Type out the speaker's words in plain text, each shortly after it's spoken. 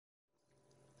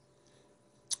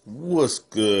What's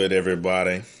good,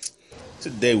 everybody?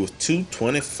 Today was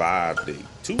 225 day.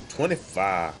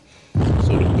 225.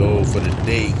 So the goal for the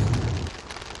day,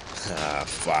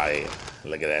 fire.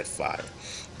 Look at that fire.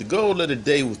 The goal of the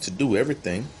day was to do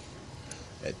everything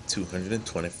at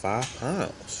 225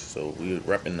 pounds. So we're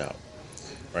repping out.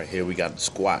 Right here we got the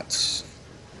squats.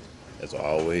 As I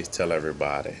always tell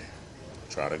everybody,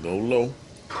 try to go low.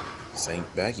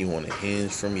 Sink back. You want to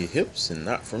hinge from your hips and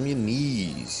not from your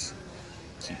knees.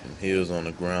 Keep them heels on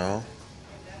the ground.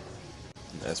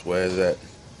 That's where it's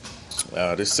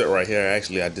at. This set right here,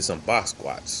 actually, I did some box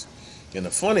squats. And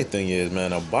the funny thing is, man,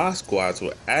 the box squats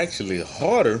were actually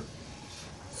harder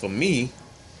for me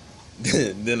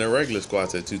than the regular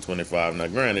squats at 225. Now,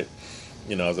 granted,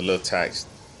 I was a little taxed.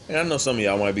 And I know some of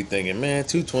y'all might be thinking, man,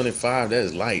 225, that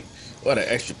is light. What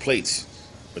the extra plates.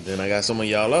 But then I got some of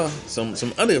y'all,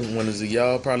 some other ones of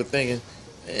y'all probably thinking,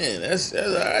 man, that's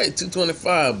all right,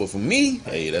 225. But for me,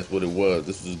 hey, that's what it was.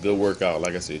 This was a good workout.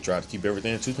 Like I said, tried to keep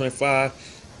everything at 225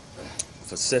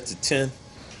 for sets of 10.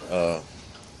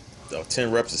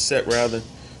 10 reps a set, rather.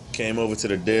 Came over to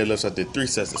the deadlifts. I did 3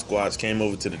 sets of squats. Came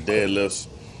over to the deadlifts.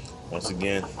 Once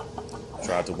again,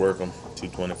 tried to work them.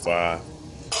 225,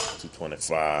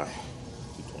 225,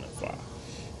 225.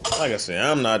 Like I said,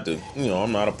 I'm not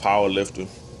a power lifter.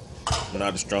 I'm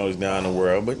not the strongest guy in the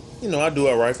world, but I do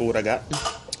all right for what I got.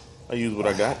 I use what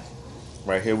I got.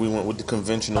 Right here we went with the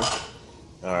conventional.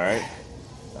 All right.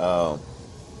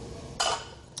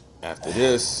 After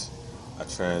this, I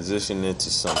transitioned into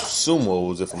some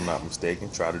sumos, if I'm not mistaken.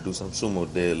 Try to do some sumo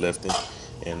deadlifting.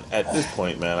 And at this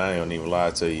point, man, I ain't gonna even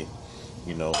lie to you.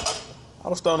 I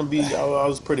was starting to I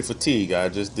was pretty fatigued. I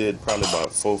just did probably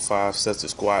about 4 or 5 sets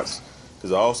of squats,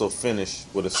 because I also finished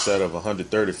with a set of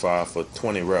 135 for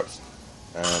 20 reps.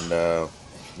 And, man,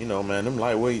 them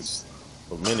lightweights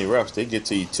with many reps, they get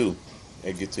to you too.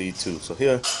 So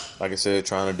here, like I said,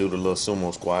 trying to do the little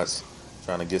sumo squats,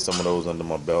 trying to get some of those under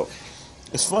my belt.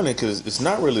 It's funny because it's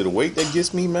not really the weight that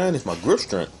gets me, man. It's my grip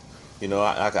strength.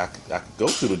 I could go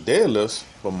through the deadlifts,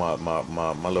 but my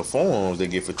little forearms, they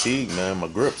get fatigued, man. My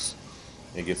grips,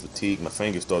 they get fatigued. My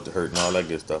fingers start to hurt and all that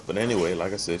good stuff. But anyway,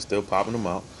 like I said, still popping them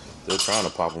out. Still trying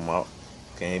to pop them out.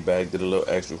 Came back, did a little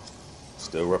extra.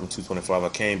 Still repping 225. I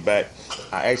came back.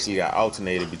 I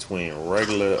alternated between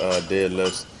regular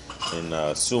deadlifts and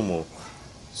sumo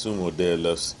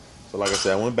deadlifts. So like I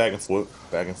said, I went back and forth.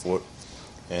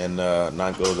 And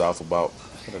knocked those off about,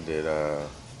 what I did,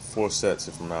 4 sets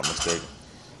if I'm not mistaken.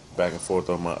 Back and forth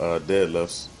on my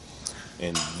deadlifts.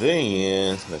 And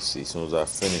then, let's see, as soon as I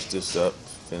finish this up.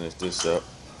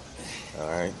 All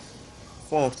right.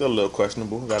 Form's still a little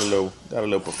questionable. Got a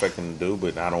little perfecting to do,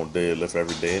 but I don't deadlift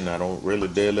every day, and I don't really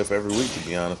deadlift every week, to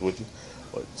be honest with you.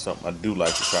 But something I do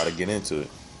like to try to get into it.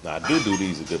 Now, I do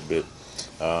these a good bit.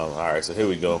 All right, so here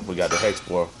we go. We got the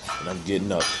Hexbar, and I'm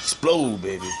getting up. Explode,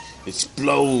 baby.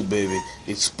 Explode, baby.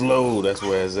 Explode. That's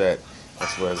where it's at.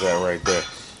 Right there.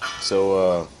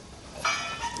 So,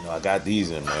 I got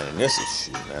these in, man. And this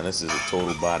is a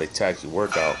total body tax your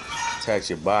workout, tax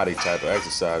your body type of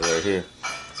exercise right here.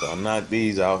 So I knocked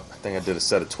these out. I think I did a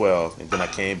set of 12, and then I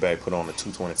came back, put on the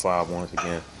 225 once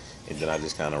again, and then I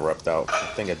just kind of repped out.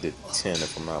 I think I did 10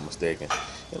 if I'm not mistaken.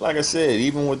 And like I said,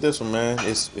 even with this one, man,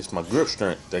 it's my grip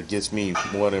strength that gets me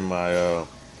more than my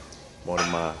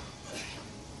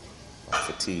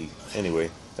fatigue. Anyway,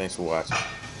 thanks for watching.